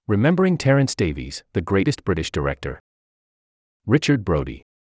Remembering Terence Davies, the greatest British director. Richard Brody.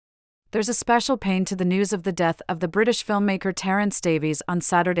 There's a special pain to the news of the death of the British filmmaker Terence Davies on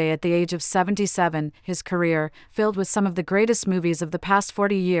Saturday at the age of 77. His career, filled with some of the greatest movies of the past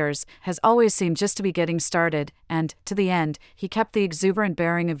 40 years, has always seemed just to be getting started, and, to the end, he kept the exuberant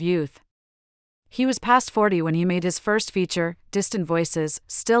bearing of youth. He was past 40 when he made his first feature, Distant Voices,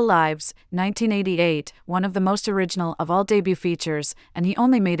 Still Lives, 1988, one of the most original of all debut features, and he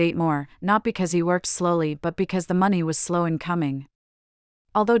only made 8 more, not because he worked slowly but because the money was slow in coming.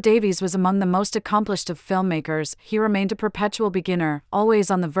 Although Davies was among the most accomplished of filmmakers, he remained a perpetual beginner,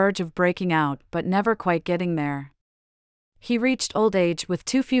 always on the verge of breaking out, but never quite getting there. He reached old age with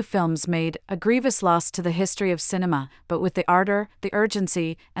too few films made, a grievous loss to the history of cinema, but with the ardor, the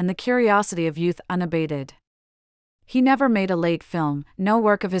urgency, and the curiosity of youth unabated. He never made a late film, no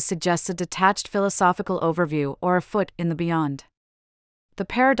work of his suggests a detached philosophical overview or a foot in the beyond. The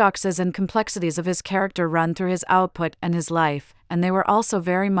paradoxes and complexities of his character run through his output and his life, and they were also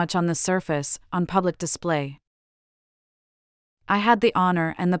very much on the surface, on public display. I had the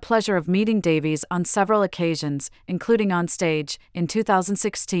honor and the pleasure of meeting Davies on several occasions, including on stage, in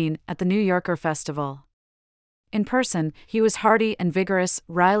 2016, at the New Yorker Festival. In person, he was hearty and vigorous,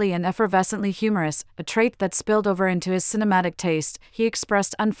 wryly and effervescently humorous, a trait that spilled over into his cinematic taste. He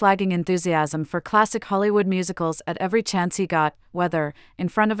expressed unflagging enthusiasm for classic Hollywood musicals at every chance he got, whether in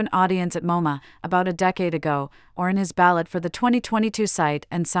front of an audience at MoMA, about a decade ago, or in his ballot for the 2022 Sight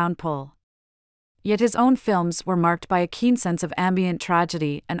and Sound poll. Yet his own films were marked by a keen sense of ambient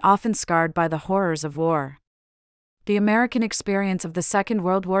tragedy and often scarred by the horrors of war. The American experience of the Second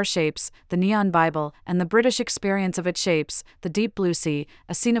World War shapes The Neon Bible, and the British experience of it shapes The Deep Blue Sea.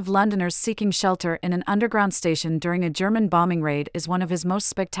 A scene of Londoners seeking shelter in an underground station during a German bombing raid is one of his most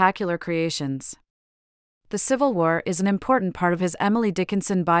spectacular creations. The Civil War is an important part of his Emily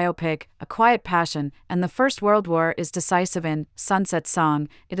Dickinson biopic, A Quiet Passion, and the First World War is decisive in Sunset Song.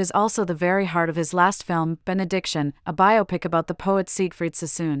 It is also the very heart of his last film, Benediction, a biopic about the poet Siegfried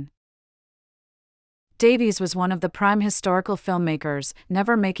Sassoon. Davies was one of the prime historical filmmakers,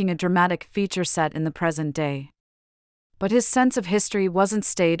 never making a dramatic feature set in the present day. But his sense of history wasn't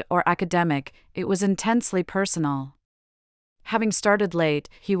staid or academic, it was intensely personal. Having started late,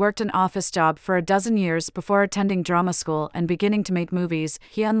 he worked an office job for a dozen years before attending drama school and beginning to make movies.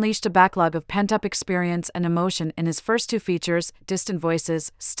 He unleashed a backlog of pent-up experience and emotion in his first 2 features, Distant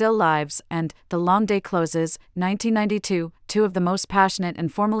Voices, Still Lives, and The Long Day Closes, 1992, 2 of the most passionate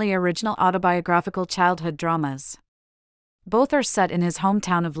and formally original autobiographical childhood dramas. Both are set in his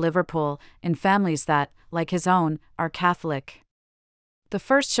hometown of Liverpool, in families that, like his own, are Catholic. The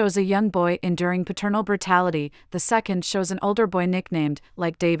first shows a young boy enduring paternal brutality, the second shows an older boy nicknamed,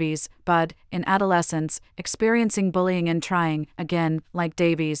 like Davies, Bud, in adolescence, experiencing bullying and trying, again, like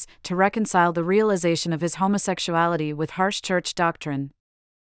Davies, to reconcile the realization of his homosexuality with harsh church doctrine.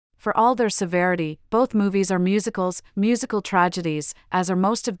 For all their severity, both movies are musicals, musical tragedies, as are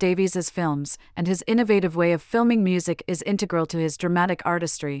most of Davies's films, and his innovative way of filming music is integral to his dramatic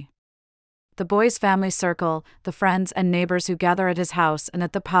artistry. The boy's family circle, the friends and neighbors who gather at his house and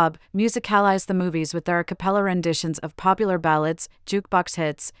at the pub, musicalize the movies with their a cappella renditions of popular ballads, jukebox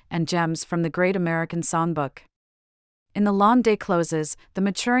hits, and gems from the Great American Songbook. In The Long Day Closes, the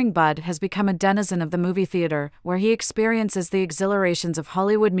maturing Bud has become a denizen of the movie theater, where he experiences the exhilarations of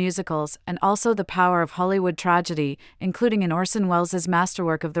Hollywood musicals and also the power of Hollywood tragedy, including in Orson Welles'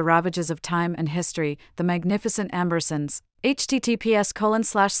 masterwork of the ravages of time and history, The Magnificent Ambersons.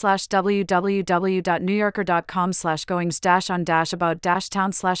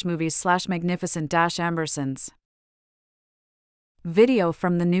 https://www.newyorker.com/goings-on-about-town/movies/magnificent-ambersons. Video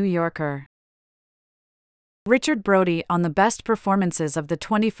from The New Yorker. Richard Brody on the best performances of the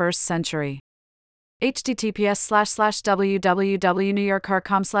 21st century.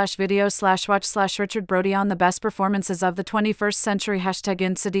 https://www.newyorker.com/video/watch/Richard Brody on the best performances of the 21st century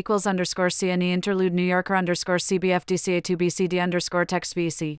 #INSID_CNE interlude New Yorker _CBFDCA2BCD_text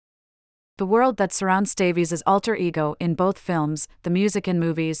BC. The world that surrounds Davies' alter ego in both films, the music and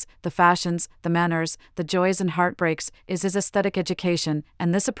movies, the fashions, the manners, the joys and heartbreaks, is his aesthetic education,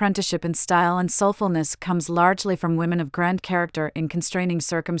 and this apprenticeship in style and soulfulness comes largely from women of grand character in constraining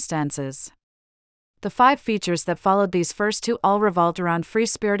circumstances. The 5 features that followed these first 2 all revolved around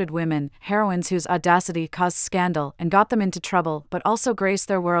free-spirited women, heroines whose audacity caused scandal and got them into trouble but also graced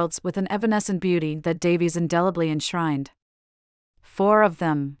their worlds with an evanescent beauty that Davies indelibly enshrined. 4 of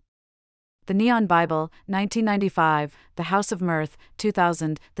them. The Neon Bible, 1995, The House of Mirth,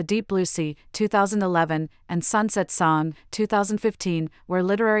 2000, The Deep Blue Sea, 2011, and Sunset Song, 2015, were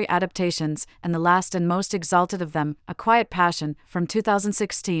literary adaptations, and the last and most exalted of them, A Quiet Passion, from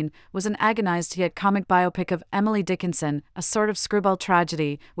 2016, was an agonized yet comic biopic of Emily Dickinson, a sort of screwball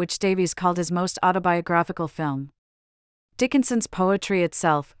tragedy, which Davies called his most autobiographical film. Dickinson's poetry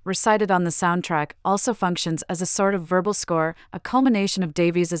itself, recited on the soundtrack, also functions as a sort of verbal score, a culmination of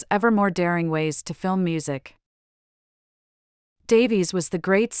Davies's ever more daring ways to film music. Davies was the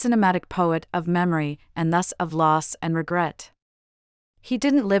great cinematic poet of memory, and thus of loss and regret. He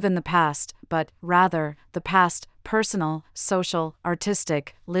didn't live in the past, but, rather, the past, personal, social,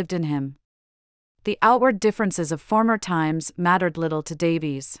 artistic, lived in him. The outward differences of former times mattered little to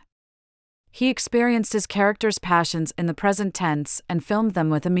Davies. He experienced his characters' passions in the present tense and filmed them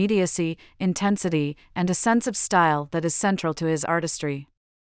with immediacy, intensity, and a sense of style that is central to his artistry.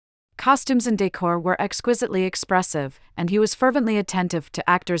 Costumes and decor were exquisitely expressive, and he was fervently attentive to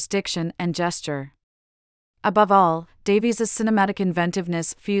actors' diction and gesture. Above all, Davies's cinematic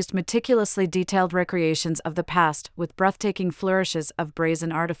inventiveness fused meticulously detailed recreations of the past with breathtaking flourishes of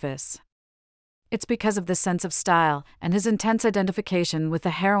brazen artifice. It's because of this sense of style, and his intense identification with the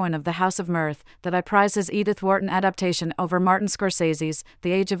heroine of The House of Mirth, that I prize his Edith Wharton adaptation over Martin Scorsese's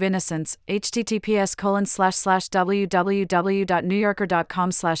The Age of Innocence,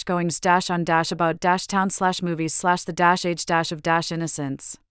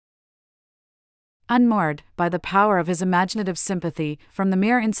 https://www.newyorker.com/goings-on-about-town/movies/the-age-of-innocence. Unmoored by the power of his imaginative sympathy from the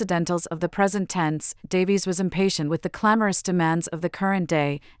mere incidentals of the present tense, Davies was impatient with the clamorous demands of the current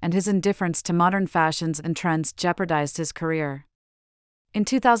day, and his indifference to modern fashions and trends jeopardized his career. In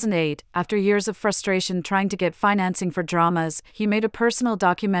 2008, after years of frustration trying to get financing for dramas, he made a personal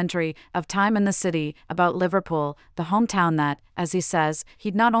documentary, Of Time in the City, about Liverpool, the hometown that, as he says,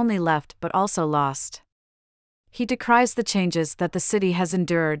 he'd not only left but also lost. He decries the changes that the city has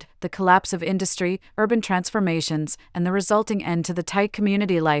endured, the collapse of industry, urban transformations, and the resulting end to the tight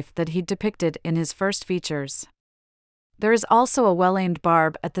community life that he depicted in his first features. There is also a well-aimed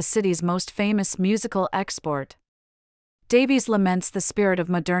barb at the city's most famous musical export. Davies laments the spirit of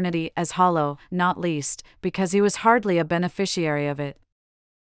modernity as hollow, not least, because he was hardly a beneficiary of it.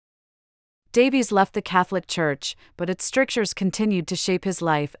 Davies left the Catholic Church, but its strictures continued to shape his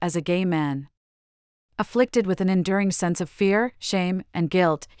life as a gay man. Afflicted with an enduring sense of fear, shame, and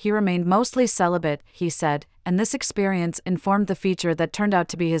guilt, he remained mostly celibate, he said, and this experience informed the feature that turned out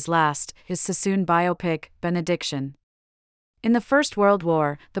to be his last, his Sassoon biopic, Benediction. In the First World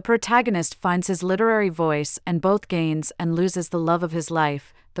War, the protagonist finds his literary voice and both gains and loses the love of his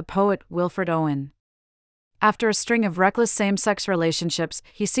life, the poet Wilfred Owen. After a string of reckless same-sex relationships,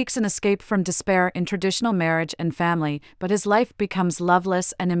 he seeks an escape from despair in traditional marriage and family, but his life becomes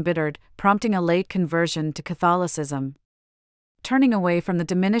loveless and embittered, prompting a late conversion to Catholicism. Turning away from the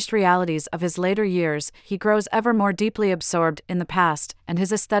diminished realities of his later years, he grows ever more deeply absorbed in the past, and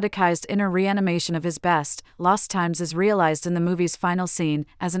his aestheticized inner reanimation of his best, lost times is realized in the movie's final scene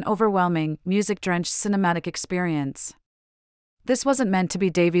as an overwhelming, music-drenched cinematic experience. This wasn't meant to be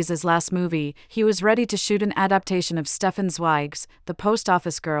Davies's last movie. He was ready to shoot an adaptation of Stefan Zweig's The Post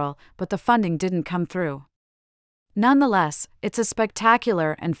Office Girl, but the funding didn't come through. Nonetheless, it's a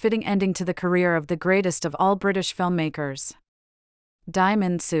spectacular and fitting ending to the career of the greatest of all British filmmakers.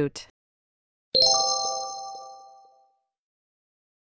 Diamond Suit.